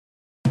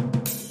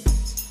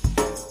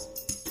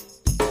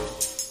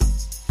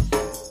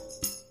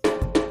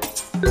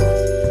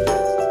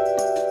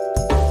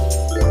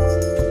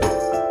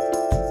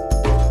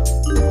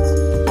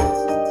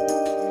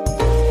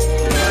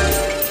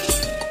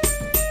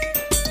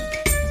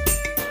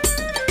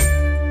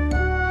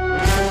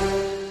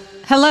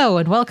Hello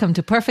and welcome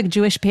to Perfect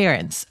Jewish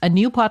Parents, a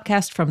new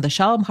podcast from the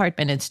Shalom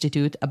Hartman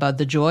Institute about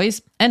the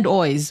joys and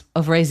oys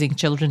of raising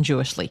children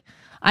Jewishly.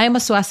 I am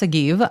Masua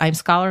Sagiv. I'm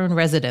scholar in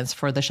residence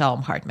for the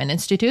Shalom Hartman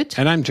Institute.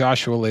 And I'm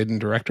Joshua Ladon,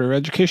 Director of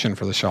Education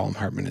for the Shalom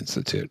Hartman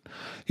Institute.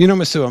 You know,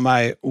 Masua,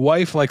 my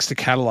wife likes to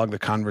catalog the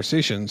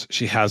conversations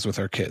she has with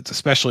her kids,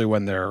 especially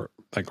when they're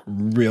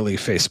really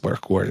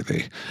Facebook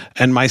worthy.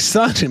 And my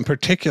son in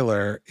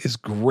particular is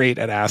great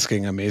at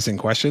asking amazing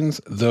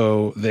questions,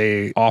 though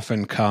they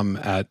often come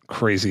at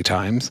crazy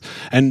times.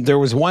 And there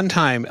was one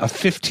time, a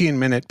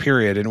 15-minute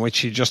period in which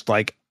he just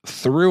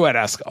threw at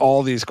us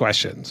all these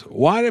questions.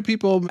 Why do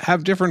people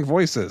have different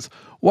voices?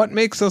 What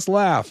makes us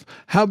laugh?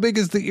 How big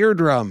is the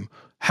eardrum?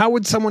 How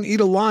would someone eat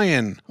a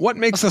lion? What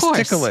makes us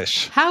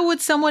ticklish? How would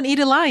someone eat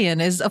a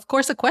lion is, of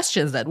course, a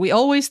question that we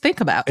always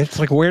think about. It's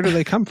where do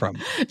they come from?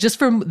 Just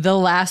from the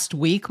last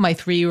week, my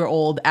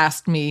 3-year-old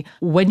asked me,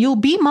 when you'll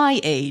be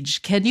my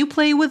age, can you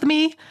play with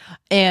me?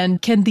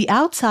 And can the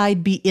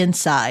outside be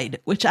inside?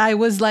 Which I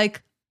was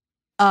like,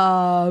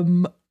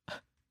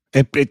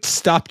 It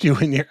stopped you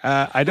in your...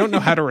 I don't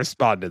know how to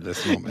respond in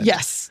this moment.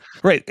 Yes.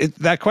 Right.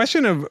 That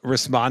question of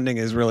responding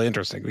is really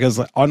interesting because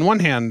on one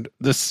hand,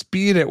 the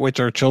speed at which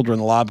our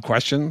children lob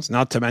questions,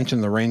 not to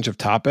mention the range of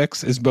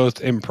topics, is both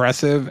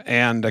impressive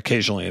and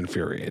occasionally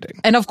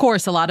infuriating. And of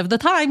course, a lot of the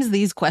times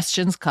these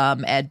questions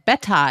come at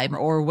bedtime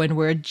or when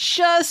we're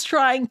just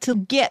trying to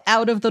get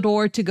out of the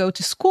door to go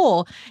to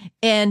school.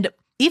 And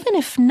even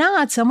if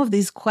not, some of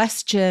these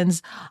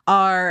questions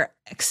are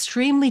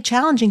extremely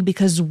challenging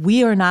because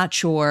we are not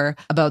sure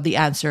about the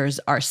answers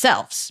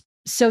ourselves.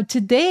 So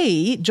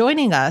today,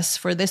 joining us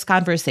for this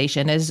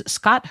conversation is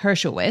Scott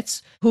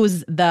Hershovitz,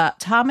 who's the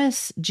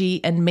Thomas G.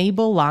 and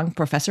Mabel Long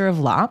Professor of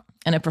Law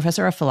and a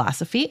professor of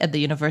philosophy at the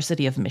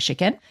University of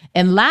Michigan.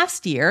 And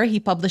last year, he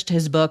published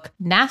his book,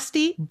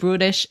 Nasty,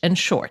 Brutish, and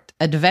Short,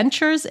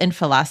 Adventures in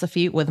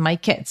Philosophy with My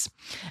Kids.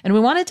 And we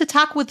wanted to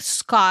talk with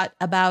Scott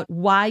about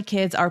why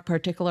kids are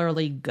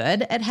particularly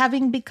good at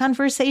having big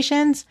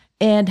conversations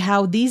and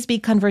how these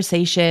big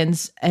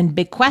conversations and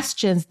big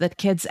questions that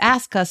kids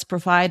ask us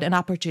provide an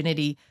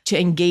opportunity to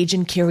engage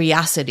in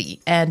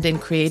curiosity and in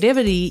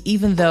creativity,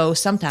 even though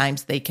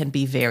sometimes they can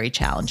be very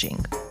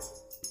challenging.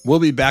 We'll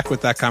be back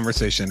with that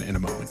conversation in a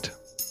moment.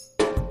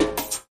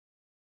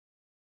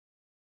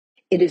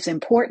 It is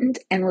important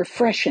and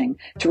refreshing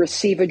to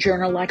receive a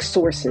journal like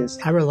Sources.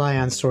 I rely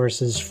on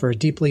Sources for a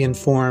deeply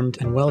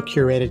informed and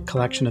well-curated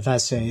collection of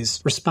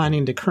essays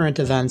responding to current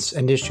events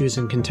and issues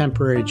in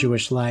contemporary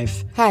Jewish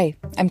life. Hi,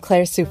 I'm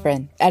Claire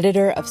Sufrin,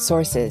 editor of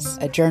Sources,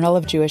 a journal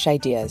of Jewish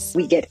ideas.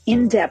 We get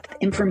in-depth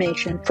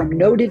information from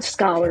noted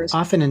scholars,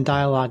 often in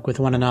dialogue with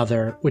one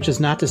another, which is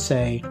not to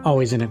say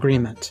always in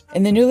agreement.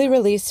 In the newly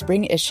released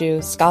spring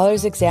issue,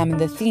 scholars examine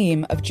the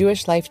theme of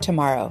Jewish life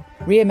tomorrow,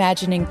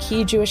 reimagining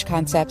key Jewish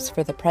concepts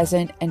for the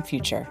present and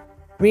future.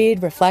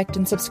 Read, reflect,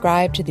 and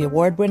subscribe to the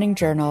award-winning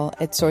journal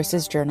at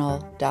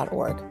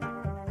sourcesjournal.org.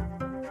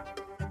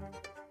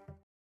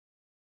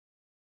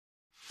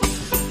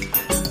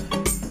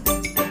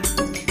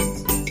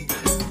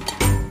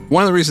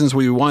 One of the reasons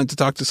we wanted to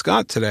talk to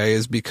Scott today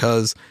is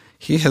because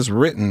he has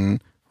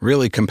written,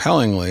 really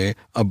compellingly,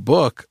 a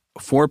book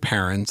for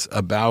parents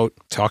about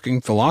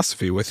talking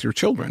philosophy with your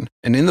children.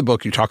 And in the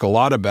book, you talk a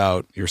lot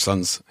about your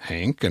sons,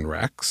 Hank and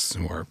Rex,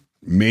 who are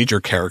major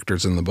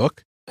characters in the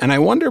book. And I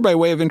wonder, by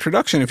way of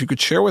introduction, if you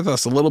could share with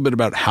us a little bit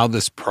about how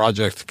this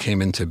project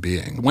came into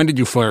being. When did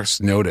you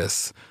first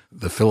notice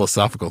the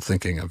philosophical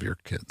thinking of your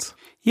kids?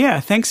 Yeah,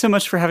 thanks so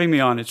much for having me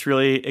on. It's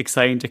really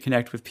exciting to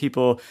connect with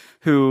people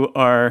who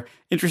are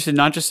interested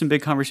not just in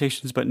big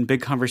conversations, but in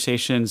big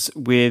conversations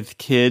with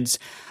kids.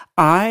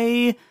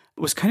 I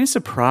was kind of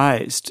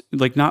surprised,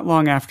 not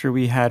long after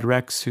we had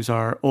Rex, who's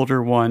our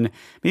older one,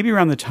 maybe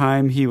around the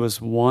time he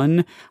was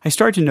 1, I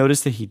started to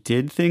notice that he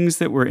did things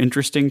that were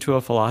interesting to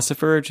a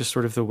philosopher, just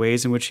sort of the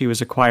ways in which he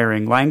was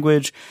acquiring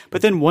language.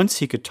 But then once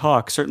he could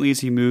talk, certainly as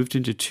he moved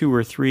into 2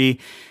 or 3,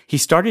 he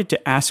started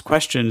to ask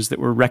questions that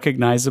were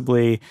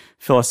recognizably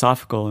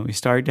philosophical, and we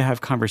started to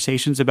have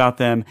conversations about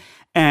them.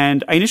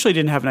 And I initially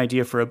didn't have an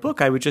idea for a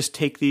book. I would just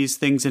take these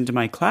things into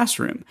my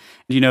classroom.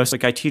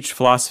 I teach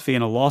philosophy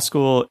in a law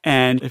school,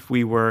 and if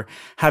we were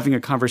having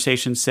a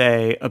conversation,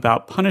 say,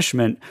 about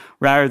punishment,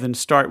 rather than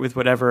start with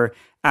whatever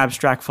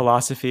abstract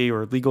philosophy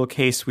or legal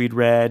case we'd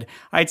read,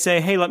 I'd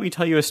say, hey, let me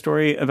tell you a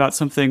story about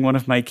something one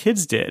of my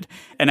kids did,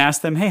 and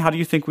ask them, hey, how do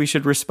you think we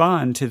should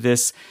respond to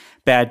this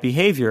bad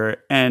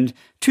behavior? And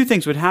 2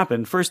 things would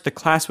happen. First, the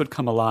class would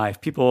come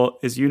alive. People,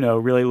 as you know,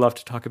 really love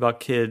to talk about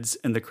kids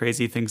and the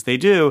crazy things they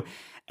do.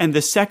 And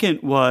the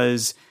second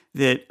was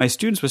that my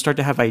students would start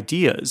to have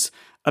ideas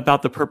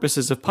about the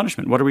purposes of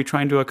punishment. What are we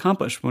trying to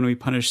accomplish when we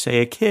punish, say,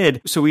 a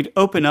kid? So we'd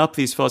open up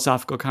these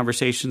philosophical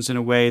conversations in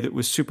a way that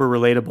was super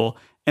relatable,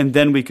 and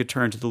then we could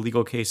turn to the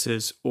legal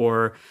cases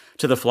or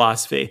to the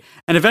philosophy.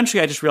 And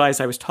eventually I just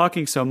realized I was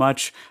talking so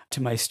much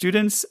to my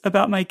students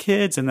about my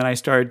kids, and then I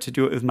started to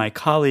do it with my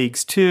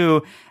colleagues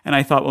too. And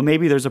I thought, well,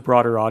 maybe there's a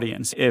broader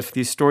audience. If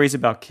these stories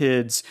about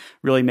kids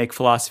really make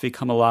philosophy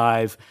come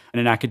alive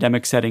in an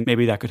academic setting,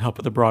 maybe that could help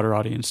with a broader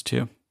audience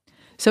too.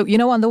 So,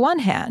 on the one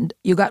hand,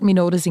 you got me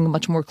noticing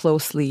much more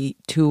closely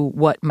to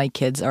what my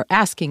kids are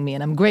asking me,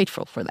 and I'm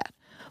grateful for that.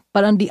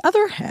 But on the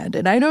other hand,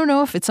 and I don't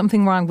know if it's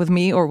something wrong with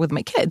me or with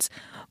my kids,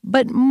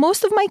 but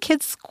most of my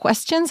kids'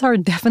 questions are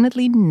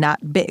definitely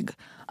not big.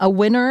 A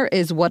winner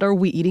is what are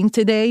we eating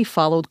today,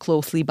 followed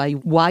closely by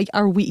why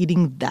are we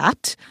eating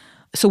that?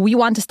 So we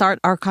want to start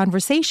our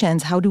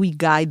conversations. How do we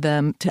guide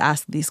them to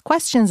ask these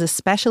questions,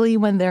 especially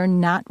when they're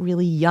not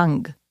really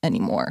young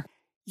anymore?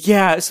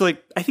 Yeah, so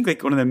I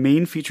think one of the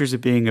main features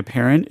of being a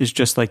parent is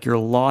just you're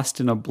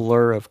lost in a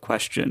blur of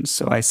questions.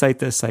 So I cite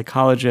this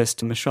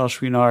psychologist, Michelle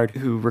Chouinard,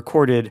 who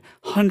recorded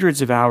hundreds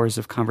of hours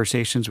of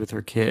conversations with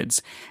her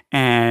kids.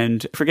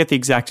 And I forget the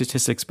exact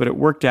statistics, but it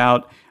worked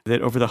out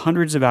that over the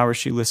hundreds of hours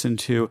she listened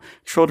to,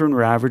 children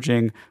were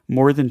averaging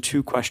more than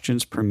 2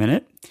 questions per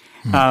minute.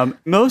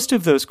 Most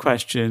of those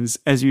questions,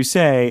 as you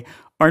say,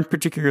 aren't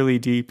particularly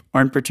deep,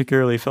 aren't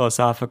particularly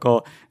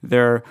philosophical.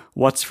 They're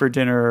what's for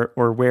dinner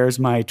or where's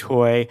my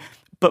toy.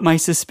 But my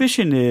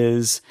suspicion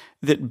is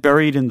that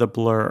buried in the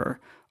blur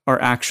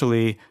are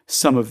actually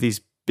some of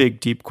these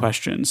big, deep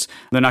questions.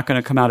 They're not going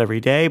to come out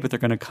every day, but they're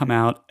going to come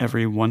out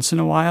every once in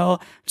a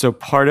while. So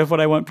part of what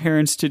I want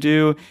parents to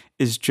do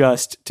is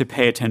just to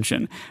pay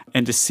attention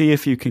and to see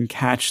if you can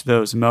catch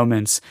those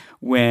moments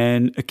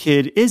when a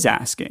kid is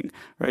asking,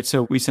 right?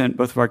 So we sent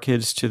both of our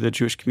kids to the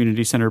Jewish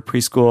Community Center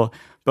preschool.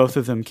 Both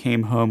of them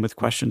came home with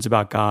questions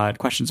about God,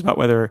 questions about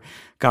whether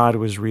God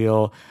was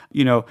real.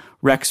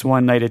 Rex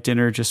one night at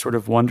dinner just sort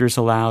of wonders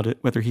aloud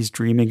whether he's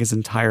dreaming his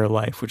entire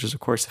life, which is, of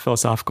course, a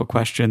philosophical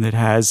question that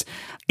has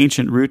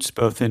ancient roots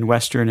both in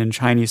Western and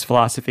Chinese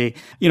philosophy.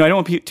 I don't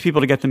want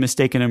people to get the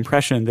mistaken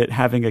impression that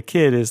having a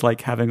kid is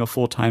like having a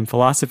full-time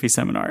philosophy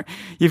seminar.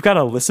 You've got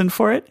to listen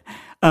for it.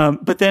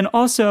 But then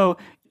also,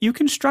 you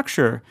can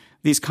structure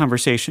these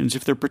conversations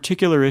if there are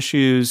particular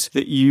issues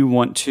that you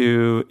want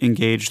to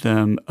engage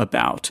them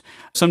about.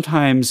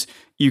 Sometimes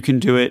you can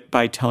do it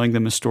by telling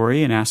them a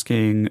story and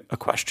asking a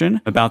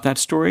question about that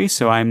story.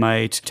 So I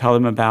might tell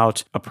them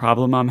about a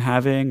problem I'm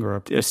having,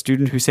 or a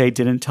student who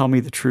didn't tell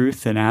me the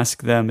truth, and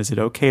ask them, is it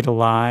okay to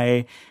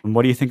lie? And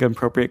what do you think an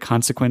appropriate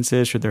consequence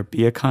is? Should there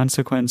be a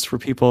consequence for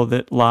people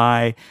that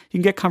lie? You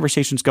can get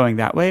conversations going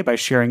that way by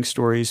sharing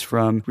stories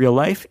from real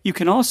life. You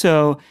can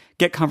also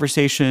get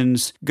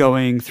conversations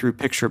going through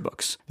picture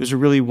books. There's a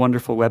really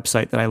wonderful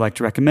website that I like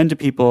to recommend to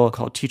people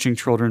called Teaching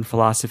Children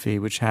Philosophy,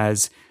 which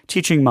has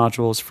teaching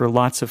modules for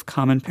lots of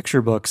common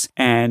picture books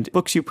and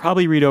books you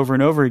probably read over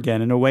and over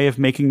again. And a way of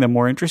making them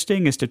more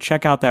interesting is to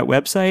check out that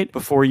website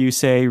before you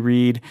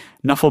read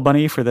Knuffle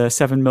Bunny for the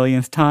 7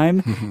 millionth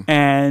time.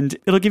 And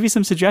it'll give you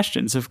some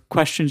suggestions of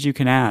questions you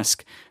can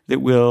ask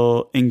that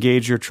will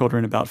engage your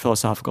children about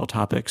philosophical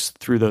topics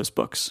through those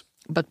books.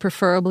 But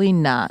preferably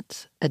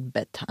not at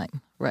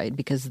bedtime, right?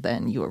 Because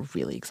then you are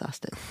really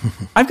exhausted.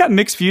 I've got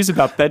mixed views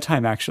about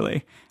bedtime,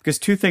 actually, because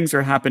 2 things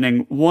are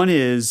happening. One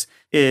is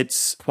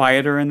it's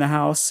quieter in the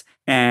house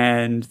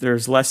and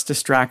there's less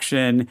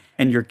distraction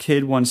and your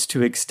kid wants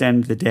to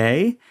extend the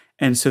day.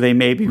 And so they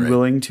may be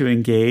willing to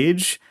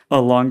engage a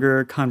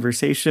longer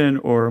conversation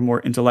or a more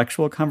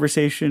intellectual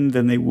conversation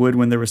than they would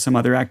when there was some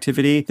other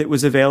activity that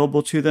was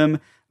available to them.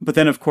 But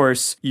then, of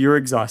course, you're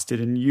exhausted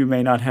and you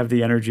may not have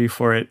the energy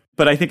for it.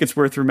 But I think it's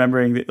worth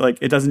remembering that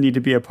it doesn't need to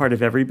be a part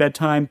of every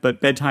bedtime,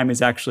 but bedtime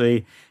is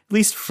actually, at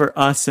least for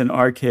us and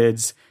our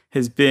kids,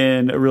 has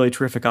been a really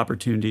terrific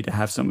opportunity to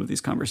have some of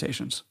these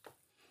conversations.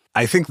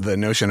 I think the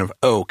notion of,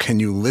 can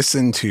you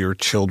listen to your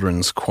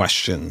children's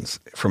questions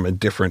from a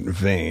different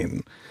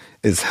vein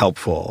is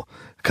helpful,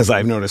 because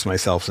I've noticed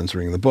myself since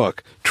reading the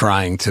book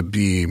trying to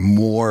be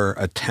more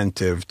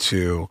attentive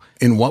to,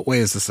 in what way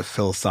is this a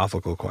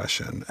philosophical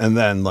question? And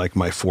then my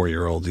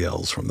 4-year-old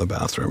yells from the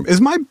bathroom,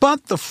 is my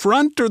butt the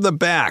front or the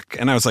back?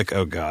 And I was like,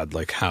 oh God,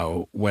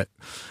 how, what?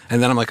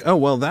 And then I'm like, oh,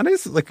 well, that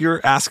is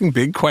you're asking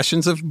big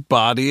questions of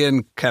body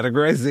and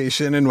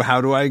categorization and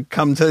how do I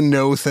come to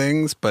know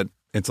things? But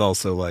it's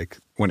also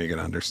when are you going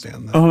to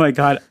understand that? Oh my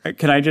God.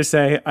 Can I just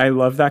say, I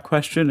love that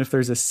question. If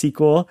there's a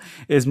sequel,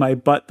 is my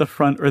butt the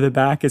front or the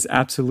back, is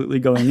absolutely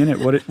going in it.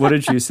 What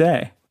did you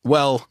say?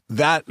 Well,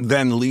 that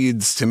then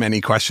leads to many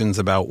questions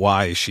about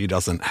why she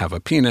doesn't have a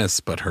penis,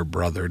 but her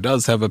brother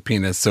does have a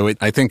penis. So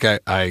I think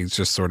I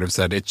just sort of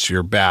said, it's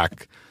your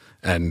back,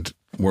 and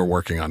we're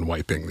working on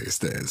wiping these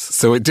days.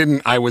 So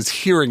I was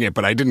hearing it,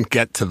 but I didn't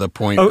get to the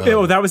point.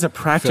 That was a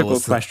practical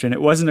question.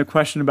 It wasn't a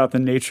question about the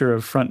nature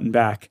of front and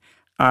back.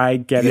 I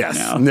get it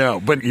now. No,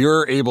 but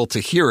you're able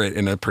to hear it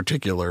in a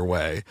particular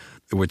way,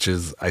 which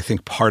is, I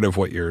think, part of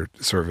what you're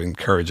sort of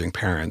encouraging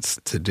parents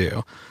to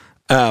do.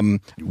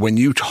 When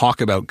you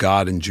talk about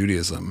God in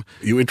Judaism,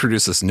 you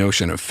introduce this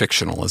notion of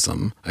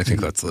fictionalism. I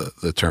think that's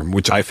the term,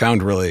 which I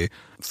found really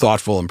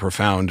thoughtful and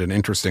profound and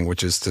interesting,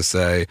 which is to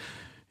say,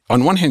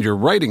 on one hand, you're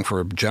writing for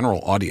a general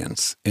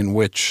audience in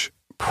which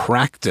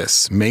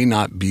practice may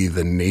not be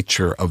the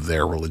nature of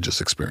their religious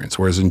experience.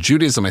 Whereas in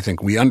Judaism, I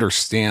think we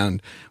understand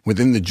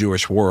within the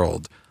Jewish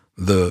world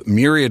the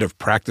myriad of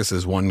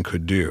practices one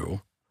could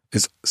do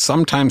is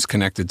sometimes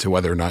connected to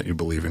whether or not you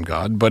believe in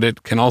God, but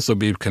it can also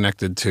be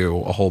connected to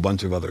a whole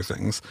bunch of other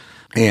things.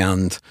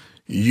 And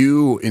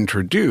you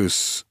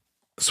introduce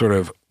sort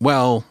of,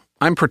 well,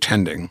 I'm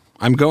pretending.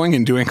 I'm going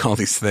and doing all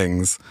these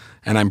things,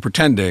 and I'm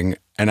pretending,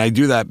 and I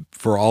do that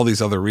for all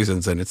these other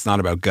reasons, and it's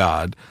not about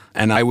God.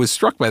 And I was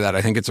struck by that.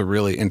 I think it's a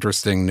really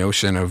interesting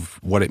notion of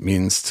what it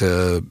means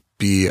to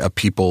be a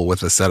people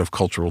with a set of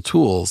cultural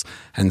tools.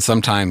 And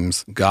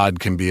sometimes God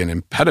can be an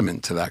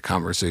impediment to that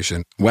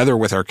conversation, whether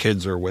with our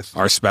kids or with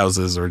our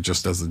spouses or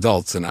just as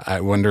adults. And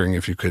I'm wondering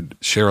if you could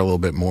share a little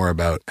bit more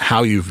about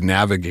how you've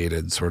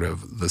navigated sort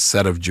of the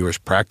set of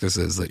Jewish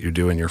practices that you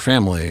do in your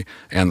family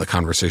and the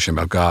conversation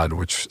about God,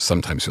 which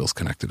sometimes feels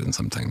connected and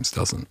sometimes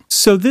doesn't.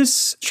 So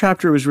this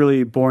chapter was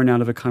really born out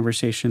of a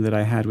conversation that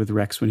I had with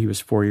Rex when he was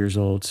 4 years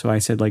old. So I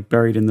said, like,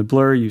 buried in the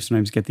blur, you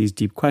sometimes get these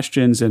deep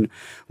questions. And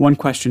one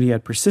question he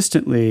had persistently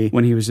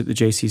when he was at the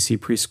JCC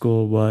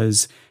preschool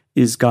was,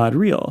 is God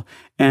real?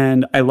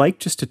 And I like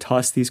just to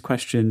toss these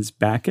questions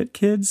back at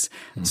kids.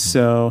 Mm-hmm.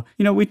 So,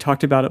 we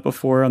talked about it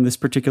before on this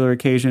particular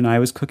occasion. I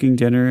was cooking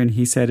dinner and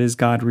he said, is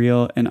God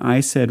real? And I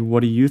said, what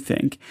do you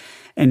think?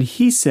 And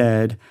he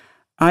said,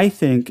 I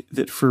think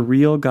that for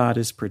real, God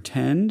is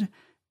pretend,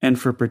 and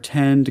for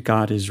pretend,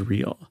 God is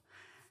real.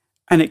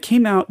 And it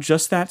came out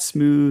just that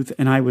smooth,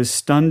 and I was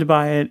stunned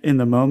by it in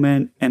the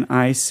moment. And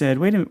I said,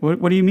 wait a minute,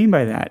 what do you mean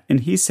by that? And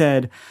he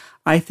said,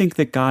 I think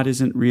that God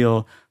isn't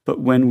real, but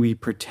when we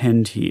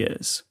pretend he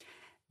is.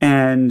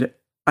 And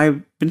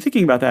I've been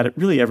thinking about that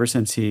really ever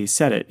since he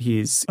said it.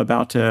 He's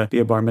about to be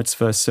a bar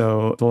mitzvah,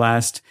 so the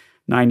last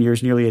 9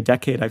 years, nearly a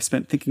decade, I've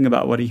spent thinking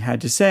about what he had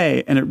to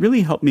say, and it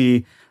really helped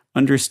me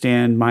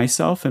understand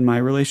myself and my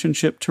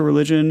relationship to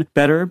religion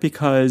better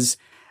because,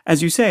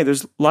 as you say,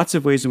 there's lots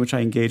of ways in which I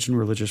engage in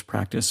religious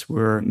practice.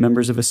 We're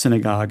members of a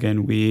synagogue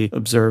and we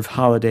observe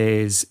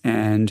holidays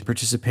and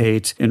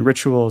participate in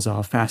rituals.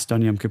 I'll fast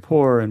on Yom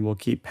Kippur and we'll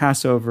keep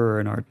Passover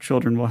and our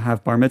children will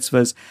have bar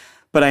mitzvahs.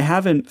 But I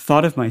haven't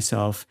thought of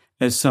myself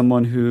as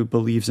someone who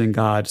believes in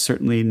God,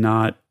 certainly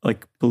not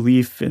like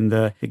belief in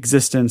the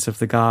existence of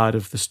the God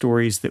of the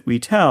stories that we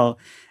tell.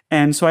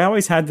 And so I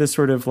always had this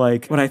sort of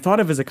like what I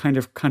thought of as a kind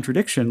of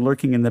contradiction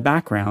lurking in the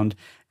background.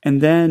 And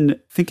then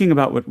thinking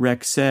about what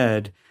Rex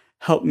said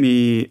helped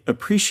me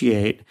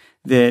appreciate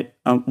that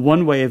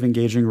one way of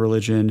engaging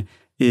religion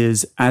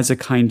is as a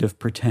kind of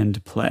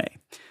pretend play,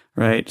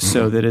 right? Mm-hmm.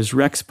 So that as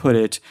Rex put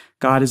it,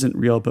 God isn't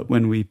real, but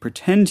when we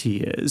pretend he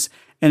is.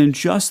 And in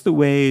just the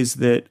ways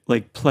that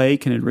like play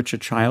can enrich a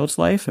child's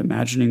life,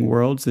 imagining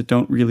worlds that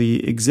don't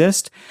really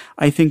exist,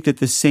 I think that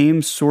the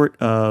same sort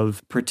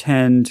of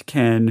pretend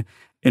can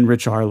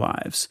enrich our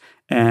lives.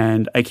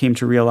 And I came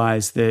to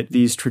realize that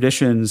these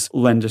traditions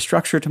lend a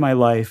structure to my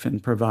life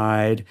and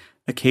provide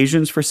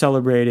occasions for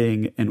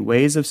celebrating and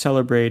ways of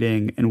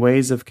celebrating and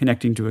ways of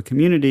connecting to a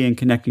community and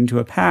connecting to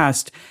a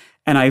past.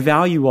 And I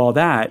value all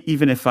that,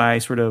 even if I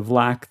sort of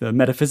lack the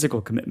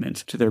metaphysical commitment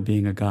to there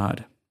being a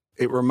God.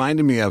 It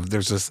reminded me of,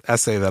 there's this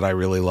essay that I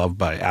really love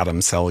by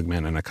Adam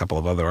Seligman and a couple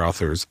of other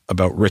authors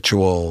about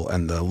ritual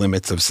and the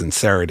limits of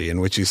sincerity,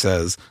 in which he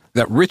says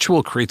that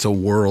ritual creates a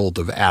world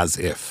of as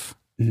if.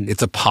 Mm-hmm.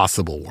 It's a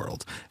possible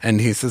world. And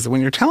he says,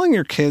 when you're telling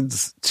your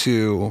kids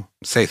to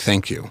say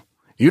thank you,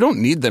 you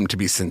don't need them to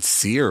be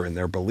sincere in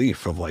their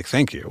belief of like,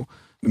 thank you.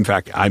 In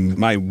fact, I'm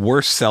my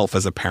worst self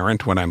as a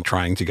parent when I'm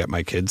trying to get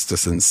my kids to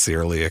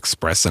sincerely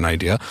express an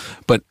idea.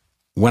 But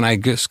when I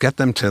just get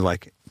them to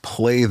like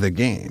play the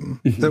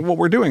game, mm-hmm. that what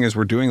we're doing is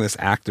we're doing this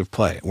active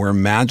play. We're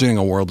imagining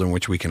a world in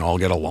which we can all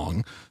get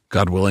along.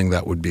 God willing,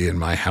 that would be in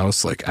my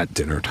house, like at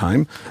dinner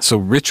time. So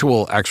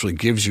ritual actually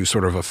gives you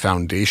sort of a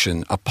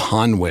foundation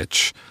upon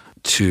which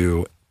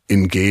to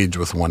engage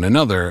with one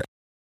another,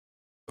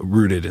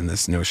 rooted in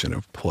this notion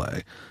of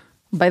play.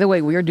 By the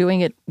way, we're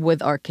doing it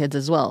with our kids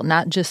as well,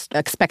 not just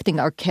expecting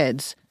our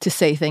kids to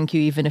say thank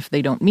you, even if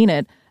they don't mean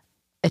it.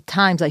 At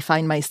times, I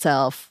find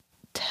myself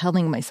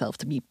telling myself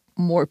to be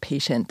more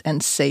patient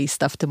and say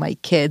stuff to my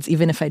kids,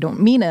 even if I don't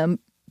mean them,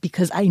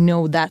 because I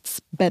know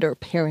that's better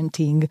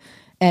parenting.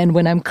 And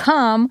when I'm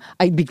calm,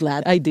 I'd be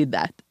glad I did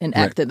that and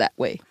acted that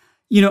way.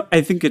 You know,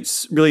 I think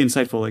it's really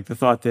insightful, like the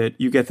thought that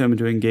you get them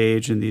to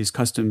engage in these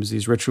customs,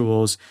 these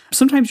rituals.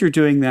 Sometimes you're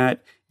doing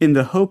that in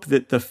the hope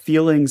that the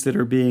feelings that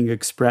are being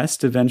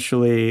expressed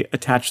eventually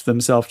attach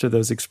themselves to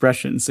those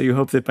expressions. So you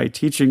hope that by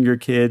teaching your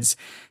kids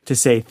to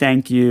say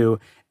thank you,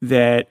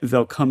 that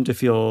they'll come to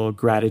feel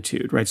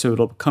gratitude, right? So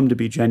it'll come to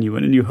be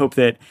genuine. And you hope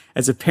that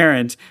as a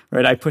parent,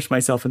 right, I push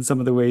myself in some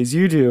of the ways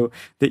you do,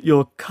 that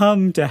you'll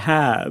come to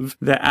have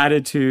the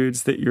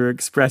attitudes that you're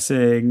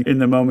expressing in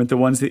the moment, the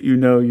ones that you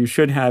know you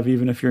should have,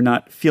 even if you're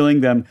not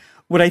feeling them.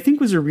 What I think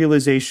was a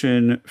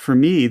realization for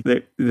me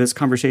that this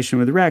conversation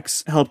with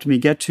Rex helped me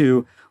get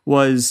to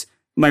was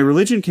my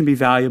religion can be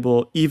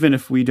valuable even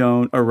if we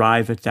don't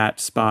arrive at that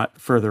spot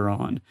further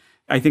on.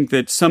 I think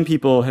that some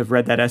people have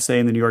read that essay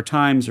in the New York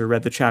Times or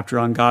read the chapter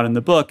on God in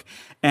the book,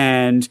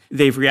 and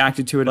they've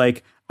reacted to it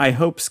like, I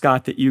hope,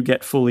 Scott, that you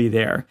get fully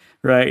there,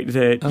 right?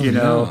 That,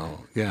 No.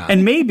 Yeah.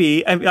 And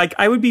maybe,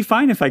 I would be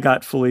fine if I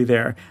got fully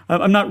there.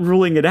 I'm not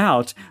ruling it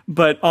out,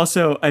 but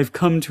also I've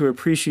come to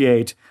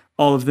appreciate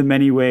all of the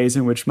many ways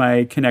in which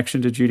my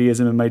connection to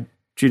Judaism and my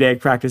Judaic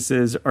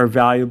practices are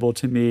valuable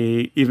to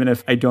me, even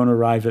if I don't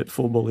arrive at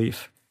full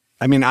belief.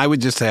 I mean, I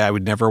would just say I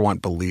would never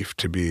want belief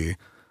to be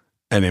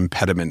an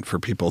impediment for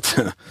people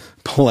to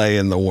play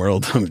in the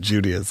world of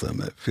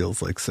Judaism. It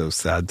feels like so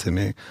sad to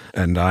me.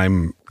 And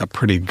I'm a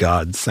pretty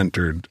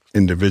God-centered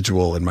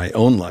individual in my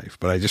own life,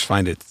 but I just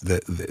find it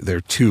that they're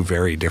two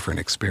very different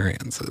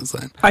experiences.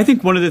 I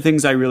think one of the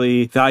things I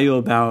really value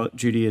about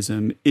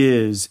Judaism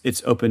is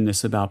its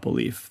openness about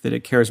belief, that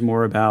it cares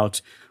more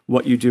about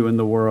what you do in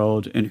the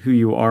world and who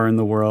you are in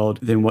the world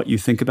than what you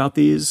think about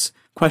these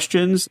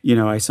questions.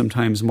 I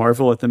sometimes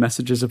marvel at the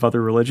messages of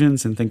other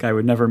religions and think I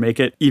would never make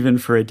it even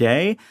for a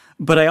day.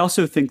 But I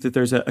also think that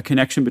there's a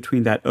connection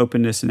between that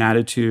openness and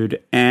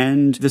attitude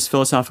and this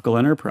philosophical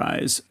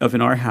enterprise of,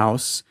 in our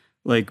house,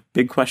 like,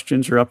 big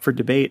questions are up for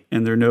debate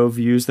and there are no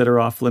views that are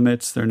off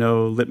limits. There are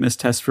no litmus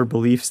tests for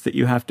beliefs that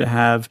you have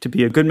to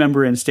be a good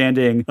member in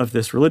standing of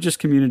this religious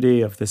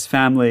community, of this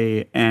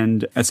family.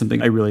 And that's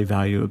something I really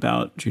value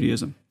about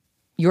Judaism.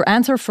 Your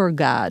answer for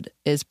God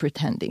is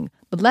pretending.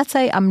 But let's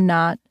say I'm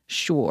not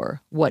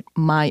sure what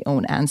my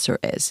own answer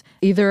is,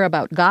 either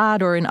about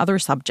God or in other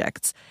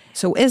subjects.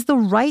 So is the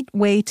right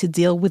way to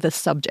deal with a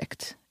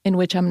subject in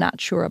which I'm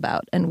not sure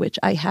about and which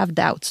I have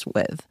doubts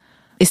with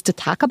is to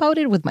talk about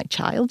it with my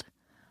child?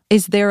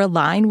 Is there a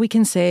line we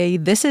can say,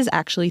 this is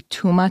actually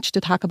too much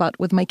to talk about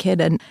with my kid?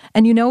 And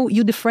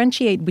you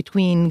differentiate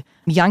between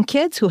young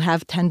kids who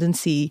have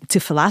tendency to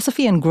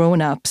philosophy and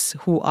grown-ups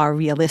who are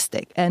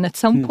realistic. And at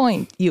some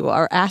point, you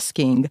are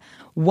asking,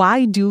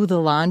 why do the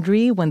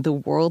laundry when the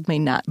world may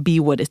not be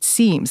what it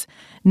seems?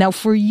 Now,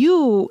 for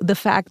you, the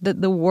fact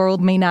that the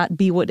world may not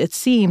be what it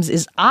seems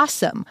is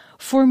awesome.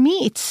 For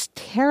me, it's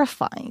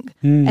terrifying.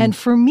 And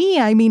for me,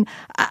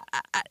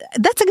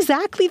 that's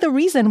exactly the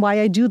reason why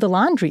I do the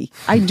laundry.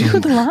 I do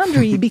the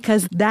laundry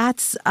because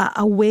that's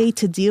a way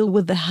to deal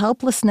with the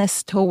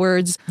helplessness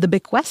towards the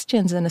big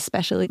questions and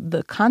especially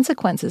the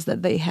consequences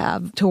that they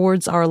have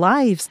towards our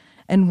lives.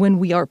 And when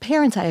we are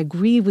parents, I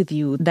agree with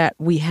you that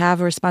we have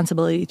a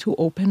responsibility to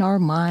open our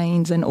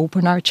minds and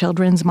open our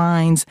children's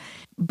minds.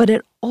 But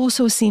it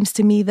also seems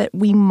to me that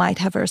we might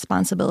have a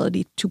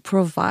responsibility to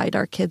provide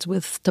our kids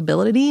with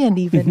stability and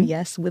even,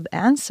 yes, with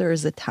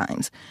answers at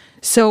times.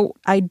 So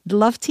I'd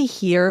love to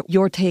hear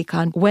your take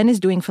on when is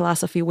doing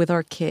philosophy with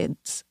our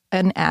kids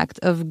an act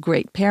of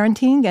great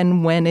parenting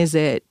and when is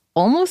it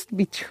almost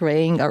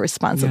betraying our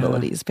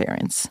responsibility as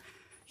parents?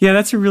 Yeah,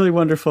 that's a really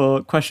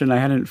wonderful question. I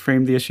hadn't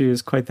framed the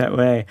issues quite that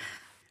way.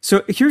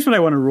 So here's what I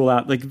want to rule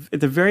out. Like, at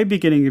the very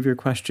beginning of your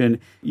question,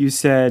 you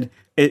said,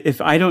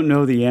 if I don't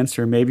know the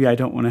answer, maybe I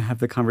don't want to have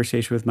the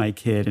conversation with my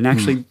kid. And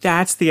actually,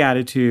 that's the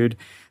attitude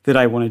that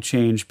I want to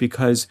change,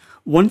 because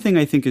one thing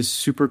I think is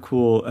super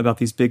cool about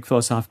these big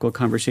philosophical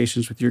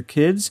conversations with your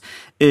kids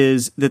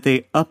is that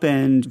they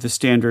upend the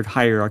standard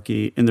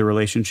hierarchy in the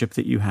relationship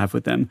that you have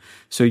with them.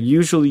 So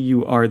usually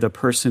you are the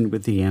person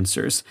with the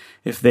answers.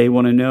 If they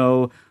want to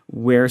know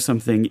where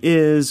something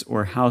is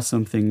or how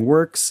something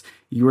works,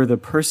 you're the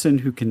person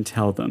who can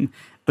tell them.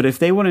 But if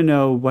they want to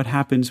know what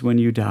happens when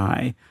you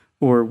die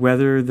or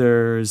whether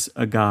there's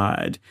a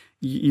God,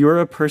 you're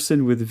a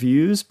person with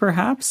views,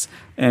 perhaps,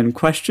 and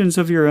questions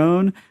of your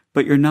own,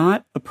 but you're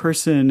not a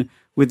person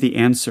with the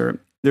answer.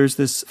 There's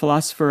this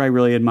philosopher I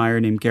really admire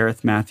named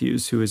Gareth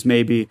Matthews, who is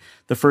maybe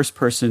the first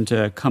person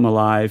to come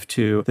alive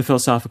to the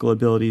philosophical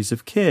abilities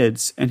of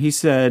kids. And he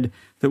said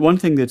that one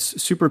thing that's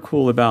super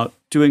cool about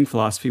doing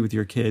philosophy with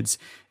your kids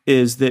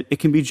is that it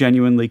can be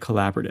genuinely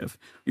collaborative.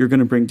 You're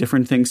going to bring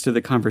different things to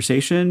the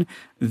conversation.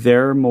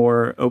 They're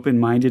more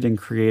open-minded and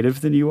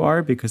creative than you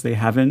are because they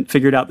haven't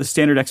figured out the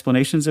standard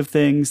explanations of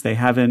things. They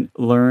haven't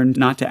learned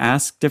not to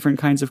ask different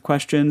kinds of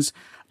questions.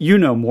 You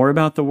know more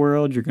about the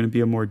world. You're going to be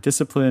a more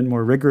disciplined,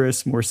 more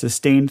rigorous, more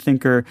sustained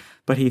thinker.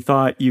 But he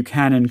thought you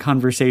can, in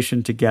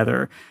conversation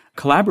together,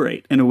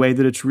 collaborate in a way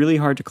that it's really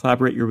hard to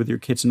collaborate with your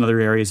kids in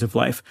other areas of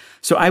life.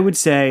 So I would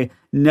say,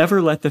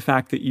 never let the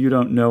fact that you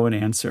don't know an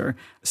answer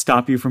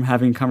stop you from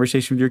having a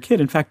conversation with your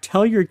kid. In fact,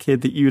 tell your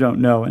kid that you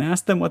don't know and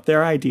ask them what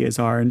their ideas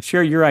are and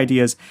share your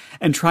ideas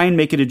and try and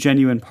make it a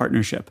genuine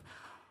partnership.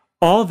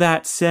 All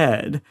that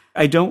said,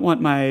 I don't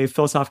want my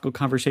philosophical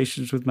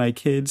conversations with my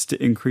kids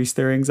to increase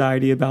their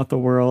anxiety about the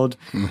world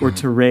or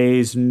to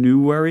raise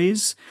new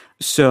worries.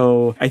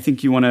 So I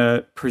think you want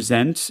to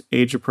present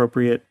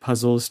age-appropriate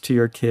puzzles to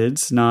your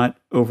kids, not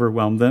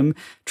overwhelm them.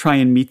 Try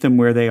and meet them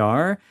where they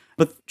are.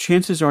 But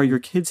chances are your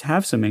kids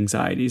have some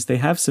anxieties. They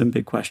have some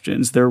big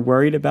questions. They're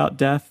worried about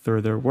death, or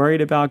they're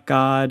worried about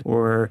God,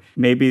 or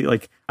maybe,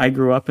 like, I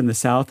grew up in the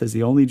South as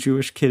the only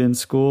Jewish kid in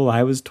school.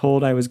 I was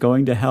told I was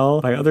going to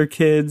hell by other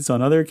kids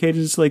on other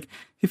occasions. Like,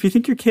 if you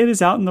think your kid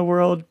is out in the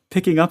world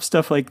picking up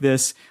stuff like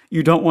this,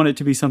 you don't want it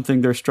to be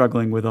something they're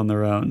struggling with on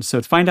their own.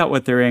 So find out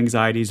what their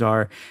anxieties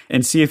are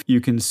and see if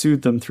you can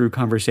soothe them through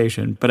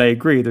conversation. But I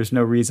agree, there's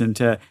no reason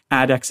to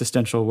add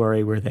existential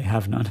worry where they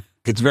have none.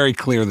 It's very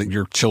clear that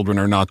your children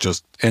are not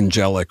just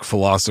angelic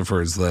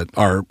philosophers that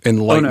are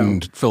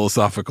enlightened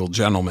philosophical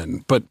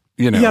gentlemen, but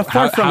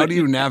how do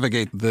you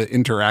navigate the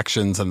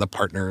interactions and the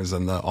partners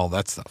and all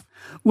that stuff?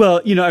 Well,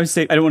 I would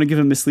say I don't want to give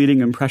a misleading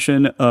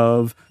impression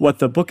of what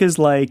the book is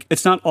like.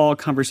 It's not all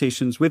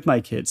conversations with my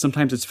kids.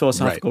 Sometimes it's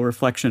philosophical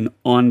reflection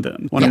on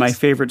them. One of my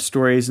favorite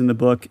stories in the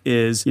book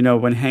is,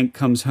 when Hank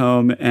comes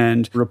home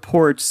and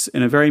reports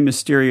in a very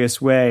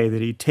mysterious way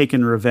that he'd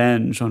taken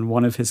revenge on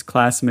one of his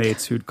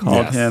classmates who'd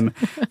called him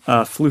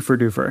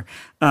floofer-doofer.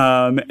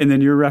 And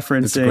then you're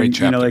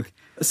referencing, like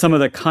some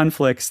of the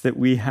conflicts that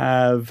we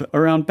have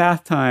around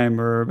bath time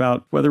or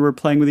about whether we're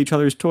playing with each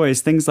other's toys,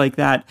 things like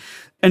that.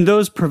 And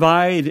those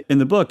provide in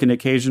the book an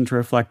occasion to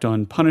reflect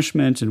on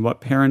punishment and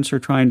what parents are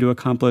trying to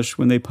accomplish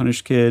when they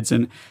punish kids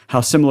and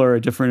how similar or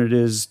different it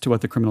is to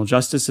what the criminal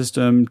justice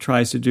system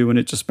tries to do when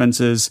it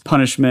dispenses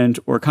punishment,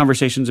 or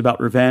conversations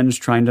about revenge,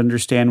 trying to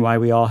understand why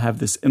we all have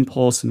this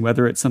impulse and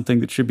whether it's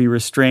something that should be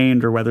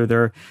restrained or whether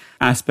there are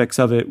aspects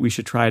of it we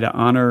should try to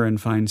honor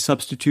and find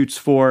substitutes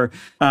for.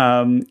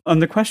 On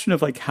the question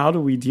of how do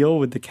we deal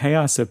with the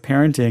chaos of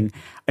parenting,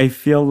 I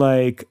feel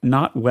like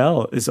not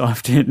well is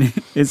often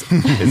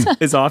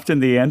is often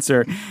the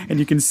answer. And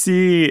you can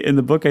see in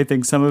the book, I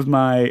think, some of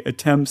my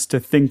attempts to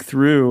think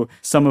through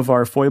some of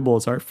our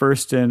foibles, our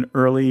first and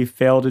early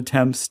failed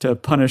attempts to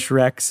punish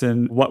Rex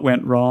and what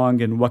went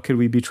wrong and what could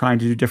we be trying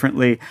to do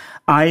differently.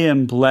 I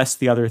am blessed,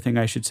 the other thing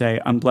I should say,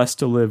 I'm blessed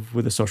to live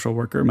with a social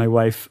worker. My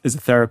wife is a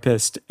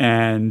therapist,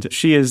 and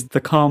she is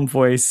the calm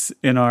voice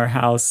in our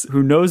house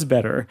who knows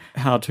better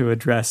how to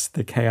address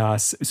the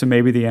chaos. So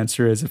maybe the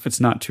answer is, if it's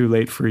not too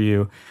late for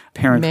you,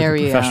 parent with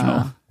a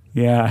professional.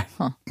 Yeah.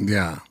 Huh.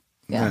 Yeah.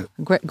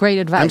 Great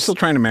advice. I'm still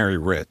trying to marry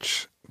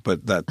rich,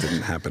 but that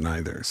didn't happen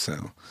either.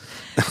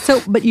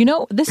 But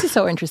this is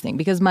so interesting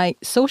because my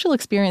social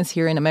experience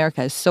here in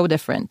America is so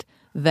different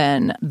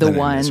than the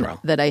one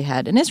that I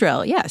had in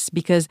Israel. Yes,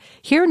 because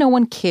here no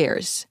one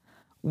cares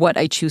what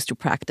I choose to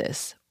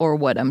practice or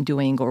what I'm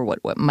doing or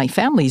what my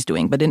family is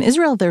doing. But in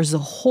Israel, there's a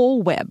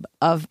whole web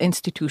of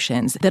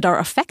institutions that are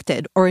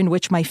affected or in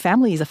which my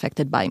family is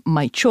affected by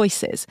my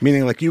choices.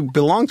 Meaning you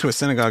belong to a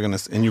synagogue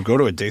and you go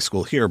to a day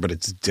school here, but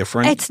it's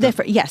different? It's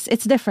different. Yes,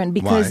 it's different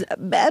because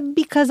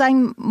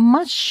I'm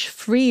much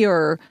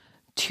freer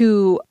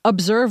to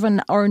observe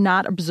or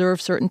not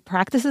observe certain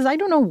practices. I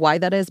don't know why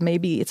that is.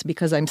 Maybe it's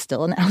because I'm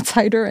still an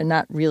outsider and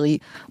not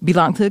really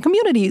belong to the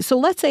community. So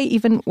let's say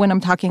even when I'm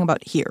talking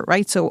about here,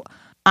 right? So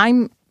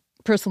I'm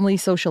personally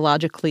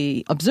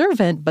sociologically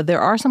observant, but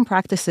there are some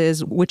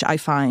practices which I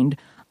find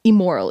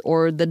immoral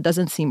or that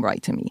doesn't seem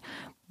right to me.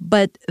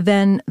 But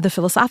then the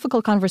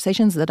philosophical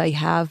conversations that I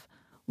have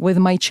with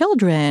my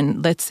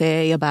children, let's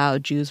say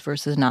about Jews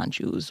versus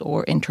non-Jews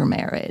or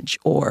intermarriage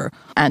or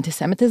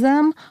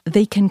anti-Semitism,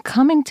 they can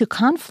come into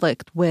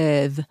conflict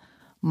with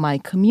my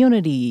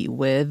community,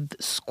 with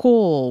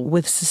school,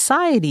 with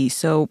society.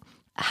 So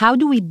how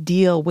do we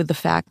deal with the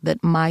fact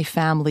that my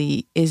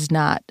family is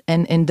not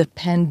an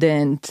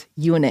independent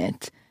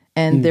unit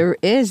and there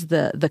is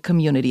the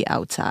community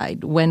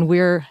outside when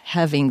we're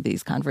having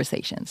these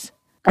conversations?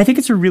 I think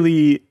it's a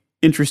really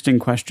interesting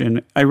question.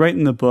 I write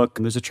in the book,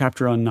 there's a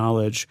chapter on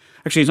knowledge.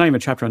 Actually, it's not even a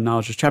chapter on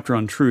knowledge, it's a chapter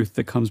on truth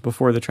that comes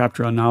before the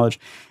chapter on knowledge,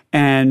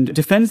 and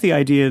defends the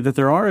idea that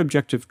there are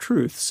objective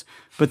truths,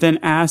 but then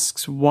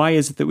asks, why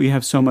is it that we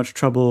have so much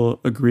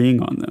trouble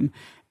agreeing on them?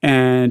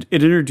 And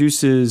it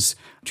introduces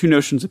two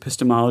notions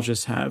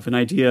epistemologists have, an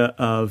idea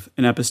of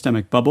an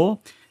epistemic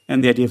bubble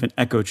and the idea of an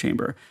echo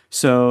chamber.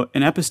 So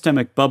an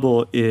epistemic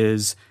bubble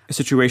is a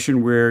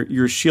situation where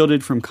you're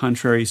shielded from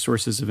contrary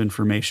sources of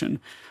information.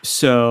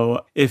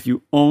 So if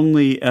you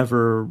only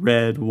ever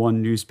read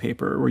one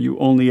newspaper or you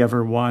only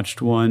ever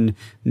watched one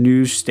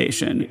news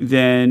station,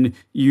 then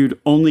you'd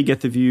only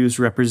get the views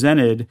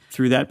represented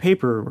through that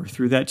paper or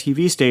through that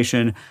TV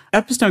station.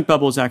 Epistemic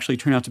bubbles actually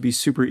turn out to be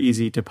super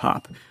easy to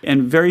pop.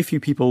 And very few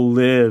people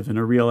live in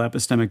a real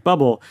epistemic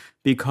bubble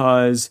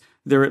because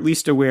they're at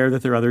least aware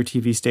that there are other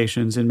TV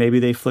stations and maybe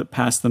they flip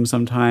past them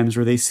sometimes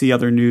or they see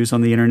other news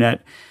on the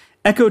internet.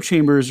 Echo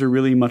chambers are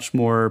really much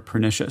more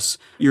pernicious.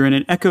 You're in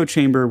an echo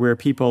chamber where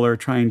people are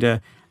trying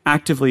to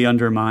actively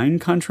undermine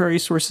contrary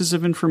sources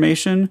of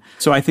information.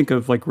 So I think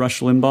of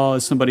Rush Limbaugh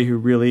as somebody who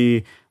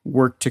really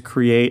worked to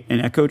create an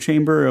echo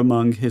chamber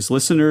among his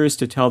listeners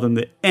to tell them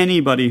that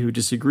anybody who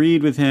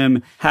disagreed with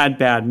him had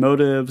bad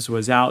motives,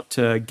 was out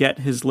to get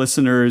his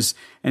listeners.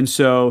 And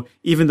so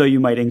even though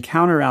you might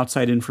encounter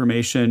outside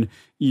information,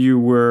 you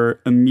were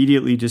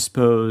immediately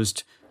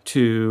disposed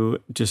to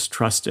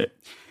distrust it.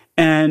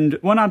 And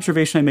one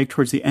observation I make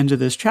towards the end of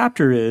this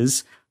chapter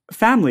is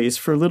families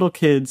for little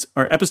kids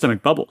are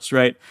epistemic bubbles,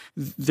 right?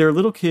 They're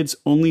little kids'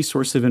 only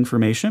source of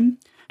information.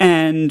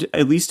 And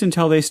at least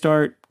until they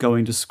start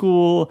going to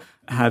school,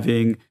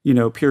 having,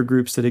 peer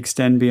groups that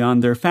extend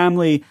beyond their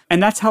family.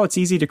 And that's how it's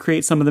easy to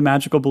create some of the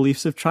magical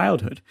beliefs of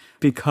childhood,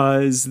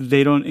 because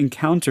they don't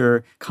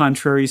encounter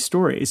contrary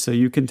stories. So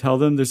you can tell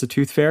them there's a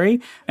tooth fairy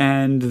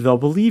and they'll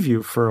believe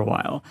you for a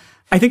while.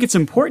 I think it's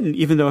important,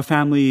 even though a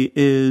family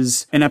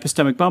is an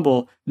epistemic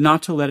bubble,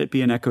 not to let it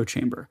be an echo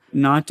chamber,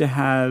 not to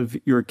have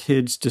your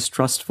kids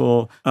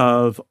distrustful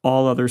of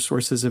all other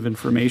sources of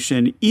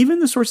information, even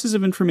the sources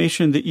of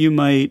information that you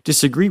might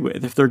disagree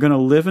with. If they're going to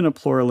live in a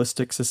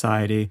pluralistic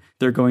society,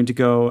 they're going to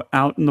go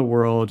out in the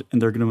world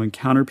and they're going to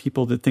encounter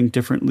people that think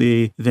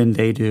differently than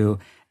they do.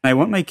 I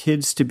want my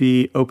kids to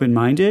be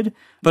open-minded,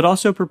 but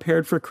also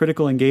prepared for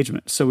critical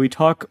engagement. So we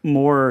talk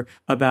more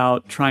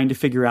about trying to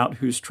figure out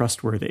who's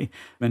trustworthy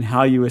and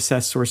how you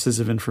assess sources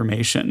of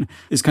information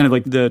is kind of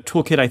like the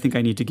toolkit I think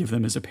I need to give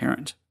them as a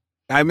parent.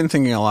 I've been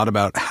thinking a lot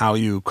about how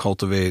you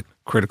cultivate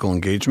critical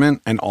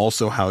engagement and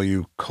also how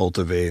you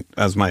cultivate,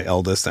 as my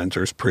eldest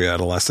enters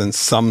pre-adolescence,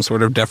 some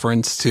sort of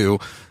deference to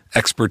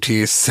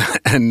expertise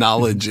and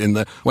knowledge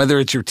in whether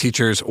it's your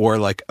teachers or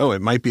like, oh,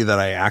 it might be that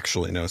I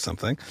actually know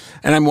something.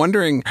 And I'm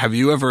wondering, have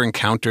you ever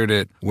encountered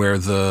it where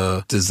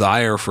the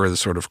desire for the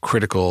sort of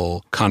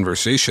critical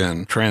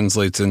conversation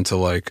translates into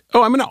like,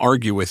 oh, I'm going to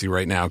argue with you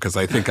right now because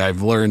I think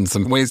I've learned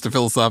some ways to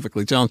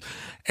philosophically challenge.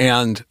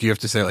 And you have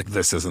to say like,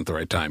 this isn't the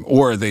right time.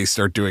 Or they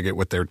start doing it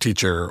with their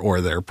teacher or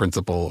their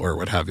principal or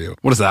what have you.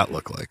 What does that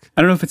look like?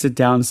 I don't know if it's a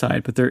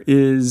downside, but there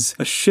is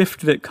a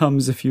shift that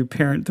comes if you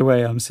parent the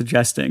way I'm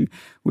suggesting,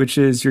 which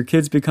is your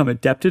kids become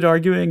adept at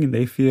arguing and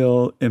they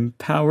feel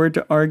empowered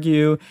to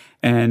argue.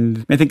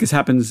 And I think this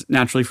happens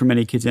naturally for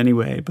many kids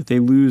anyway, but they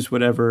lose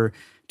whatever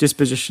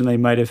disposition they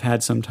might have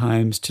had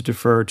sometimes to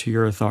defer to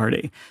your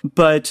authority.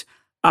 But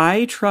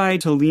I try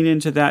to lean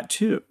into that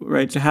too,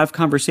 right? To have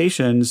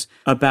conversations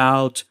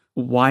about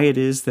why it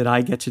is that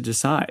I get to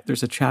decide.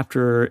 There's a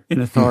chapter in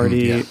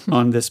Authority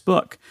on this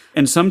book.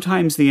 And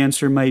sometimes the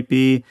answer might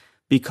be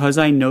because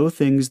I know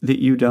things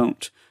that you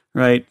don't,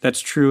 right? That's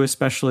true,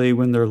 especially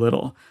when they're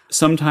little.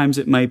 Sometimes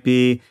it might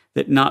be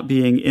that not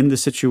being in the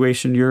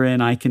situation you're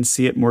in, I can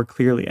see it more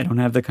clearly. I don't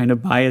have the kind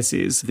of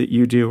biases that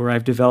you do, or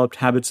I've developed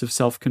habits of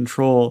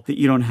self-control that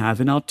you don't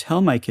have. And I'll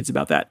tell my kids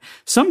about that.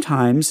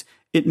 Sometimes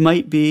it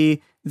might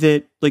be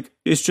that like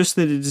it's just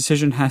that a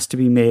decision has to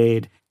be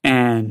made.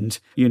 And,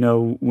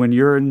 when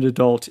you're an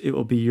adult, it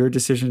will be your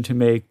decision to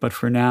make. But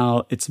for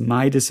now, it's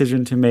my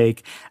decision to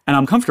make. And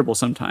I'm comfortable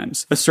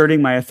sometimes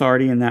asserting my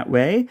authority in that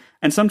way.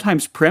 And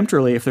sometimes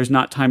peremptorily, if there's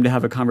not time to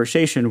have a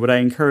conversation, what I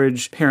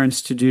encourage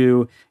parents to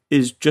do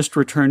is just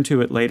return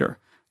to it later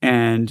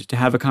and to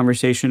have a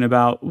conversation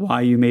about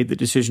why you made the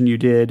decision you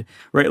did,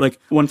 right? Like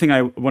one thing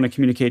I want to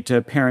communicate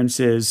to parents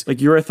is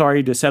like your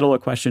authority to settle a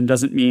question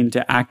doesn't mean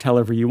to act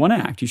however you want to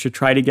act. You should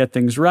try to get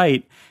things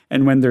right.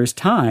 And when there's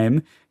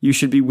time, you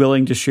should be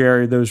willing to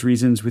share those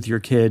reasons with your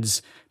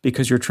kids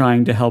because you're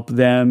trying to help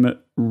them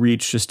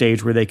reach a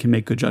stage where they can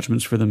make good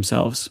judgments for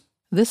themselves.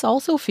 This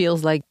also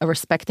feels like a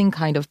respecting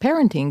kind of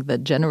parenting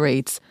that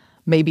generates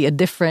maybe a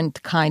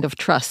different kind of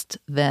trust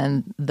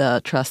than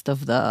the trust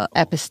of the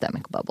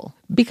epistemic bubble.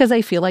 Because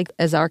I feel like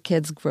as our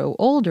kids grow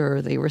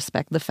older, they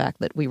respect the fact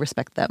that we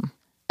respect them.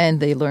 And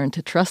they learn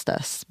to trust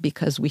us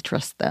because we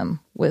trust them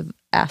with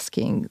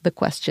asking the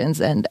questions.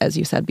 And as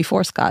you said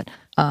before, Scott,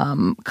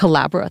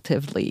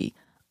 collaboratively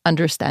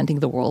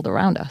understanding the world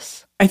around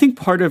us. I think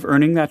part of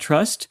earning that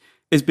trust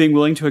is being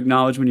willing to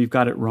acknowledge when you've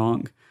got it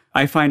wrong.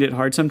 I find it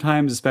hard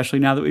sometimes, especially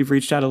now that we've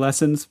reached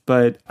adolescence,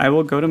 but I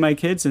will go to my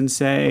kids and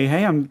say,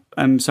 hey,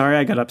 I'm sorry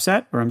I got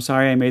upset, or I'm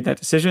sorry I made that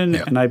decision,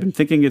 and I've been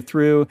thinking it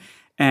through,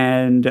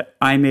 and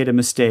I made a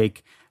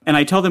mistake. And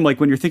I tell them, like,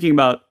 when you're thinking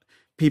about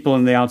people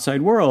in the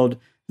outside world,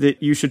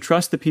 that you should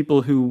trust the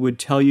people who would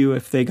tell you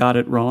if they got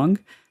it wrong.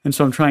 And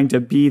so I'm trying to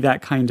be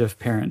that kind of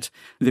parent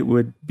that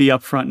would be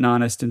upfront and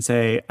honest and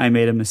say, I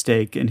made a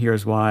mistake, and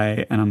here's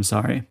why, and I'm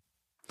sorry.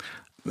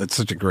 That's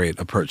such a great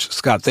approach.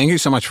 Scott, thank you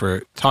so much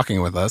for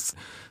talking with us.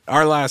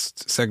 Our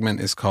last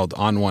segment is called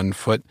On One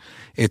Foot.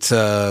 It's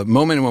a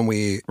moment when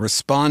we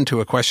respond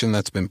to a question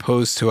that's been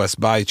posed to us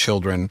by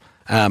children.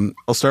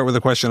 I'll start with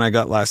a question I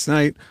got last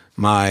night.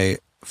 My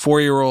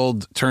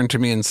 4-year-old turned to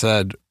me and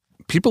said,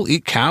 people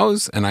eat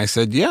cows? And I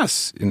said,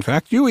 yes, in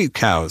fact, you eat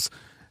cows.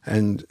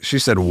 And she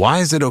said, why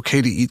is it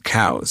okay to eat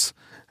cows?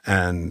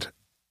 And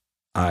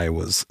I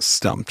was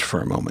stumped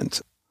for a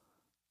moment.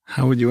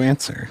 How would you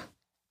answer?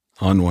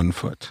 On one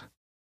foot.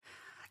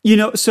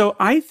 So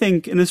I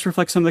think, and this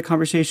reflects some of the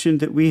conversation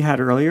that we had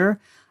earlier,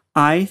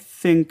 I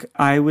think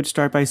I would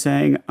start by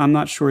saying, I'm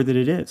not sure that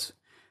it is.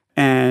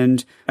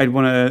 And I'd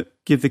want to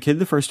give the kid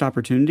the first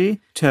opportunity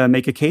to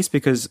make a case,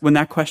 because when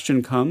that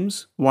question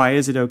comes, why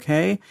is it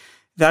okay?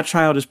 That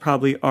child has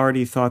probably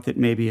already thought that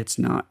maybe it's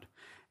not.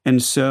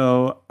 And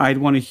so I'd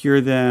want to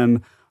hear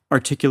them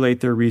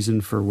articulate their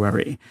reason for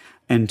worry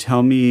and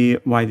tell me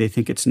why they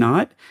think it's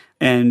not,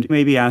 and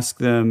maybe ask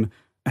them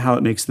how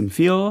it makes them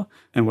feel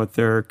and what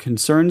their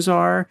concerns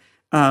are.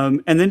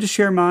 And then to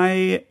share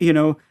my,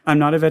 I'm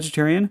not a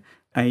vegetarian.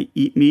 I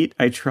eat meat.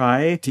 I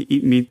try to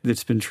eat meat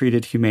that's been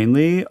treated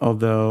humanely,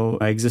 although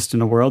I exist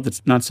in a world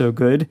that's not so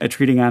good at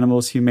treating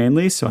animals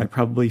humanely. So I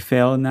probably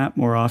fail in that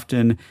more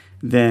often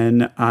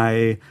than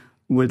I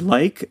would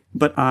like.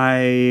 But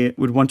I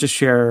would want to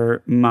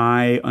share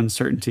my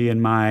uncertainty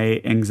and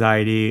my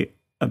anxiety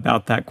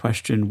about that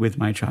question with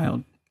my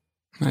child.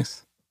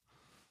 Nice.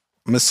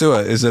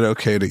 Masua, is it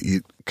okay to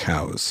eat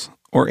cows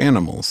or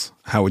animals?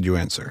 How would you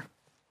answer?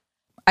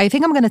 I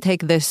think I'm going to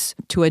take this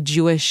to a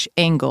Jewish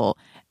angle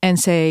and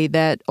say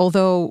that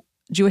although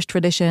Jewish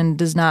tradition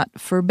does not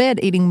forbid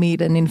eating meat,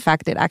 and in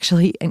fact, it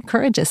actually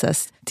encourages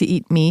us to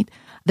eat meat,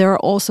 there are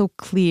also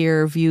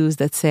clear views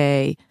that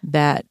say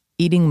that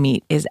eating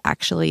meat is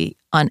actually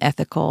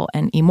unethical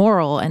and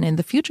immoral. And in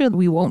the future,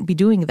 we won't be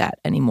doing that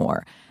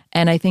anymore.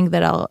 And I think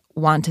that I'll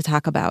want to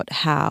talk about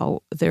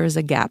how there is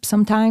a gap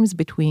sometimes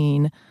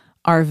between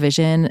our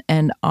vision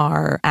and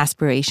our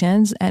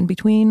aspirations and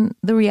between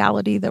the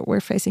reality that we're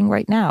facing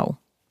right now.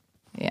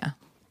 Yeah.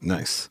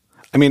 Nice.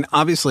 I mean,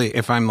 obviously,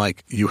 if I'm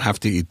like, you have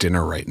to eat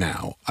dinner right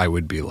now, I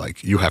would be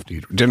like, you have to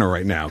eat dinner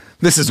right now.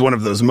 This is one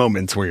of those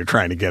moments where you're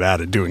trying to get out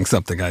of doing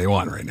something I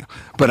want right now.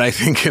 But I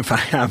think if I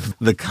have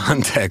the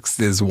context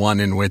is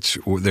one in which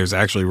there's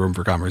actually room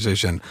for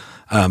conversation,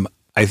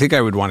 I think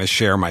I would want to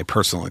share my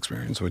personal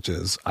experience, which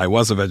is I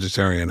was a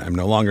vegetarian. I'm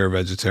no longer a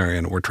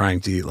vegetarian. We're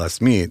trying to eat less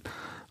meat.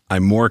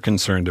 I'm more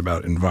concerned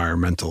about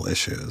environmental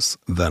issues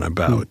than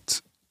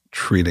about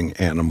treating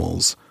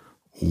animals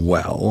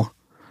well.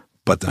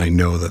 But I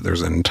know that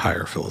there's an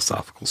entire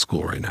philosophical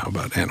school right now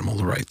about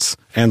animal rights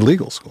and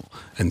legal school.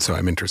 And so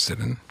I'm interested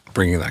in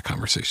bringing that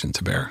conversation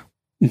to bear.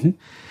 Mm-hmm.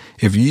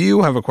 If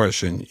you have a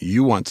question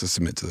you want to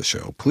submit to the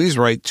show, please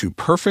write to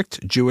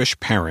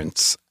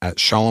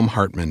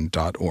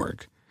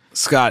perfectjewishparents@shalomhartman.org.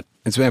 Scott,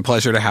 it's been a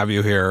pleasure to have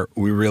you here.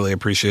 We really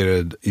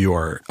appreciated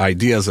your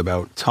ideas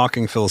about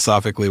talking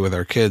philosophically with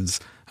our kids.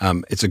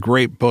 It's a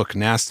great book,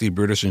 Nasty,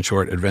 Brutish, and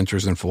Short,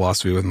 Adventures in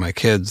Philosophy with My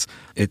Kids.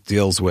 It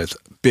deals with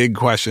big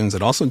questions.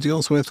 It also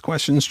deals with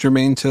questions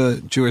germane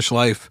to Jewish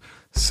life.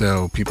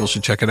 So people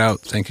should check it out.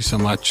 Thank you so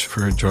much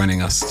for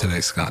joining us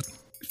today, Scott.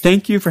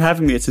 Thank you for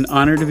having me. It's an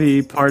honor to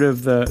be part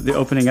of the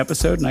opening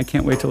episode, and I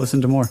can't wait to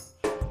listen to more.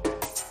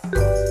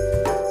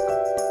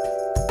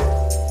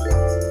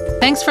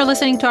 Thanks for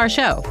listening to our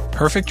show.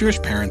 Perfect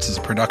Jewish Parents is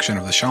a production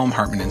of the Shalom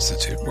Hartman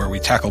Institute, where we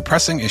tackle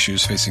pressing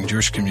issues facing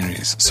Jewish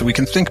communities so we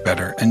can think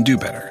better and do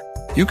better.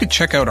 You could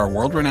check out our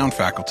world-renowned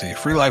faculty,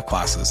 free live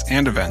classes,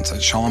 and events at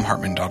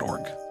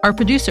shalomhartman.org. Our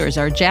producers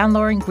are Jan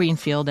Lauren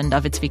Greenfield and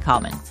David Zvi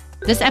Kalman.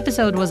 This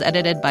episode was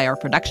edited by our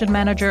production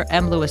manager,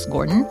 M. Lewis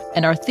Gordon,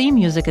 and our theme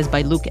music is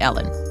by Luke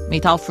Ellen.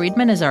 Mital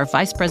Friedman is our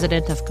Vice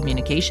President of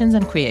Communications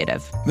and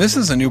Creative. This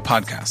is a new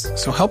podcast,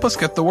 so help us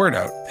get the word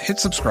out.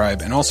 Hit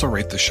subscribe and also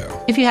rate the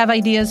show. If you have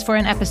ideas for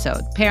an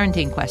episode,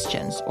 parenting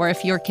questions, or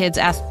if your kids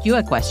asked you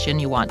a question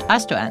you want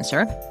us to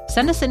answer,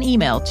 send us an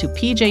email to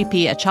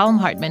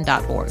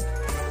pjp@shalomhartman.org.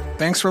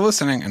 Thanks for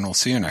listening, and we'll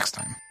see you next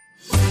time.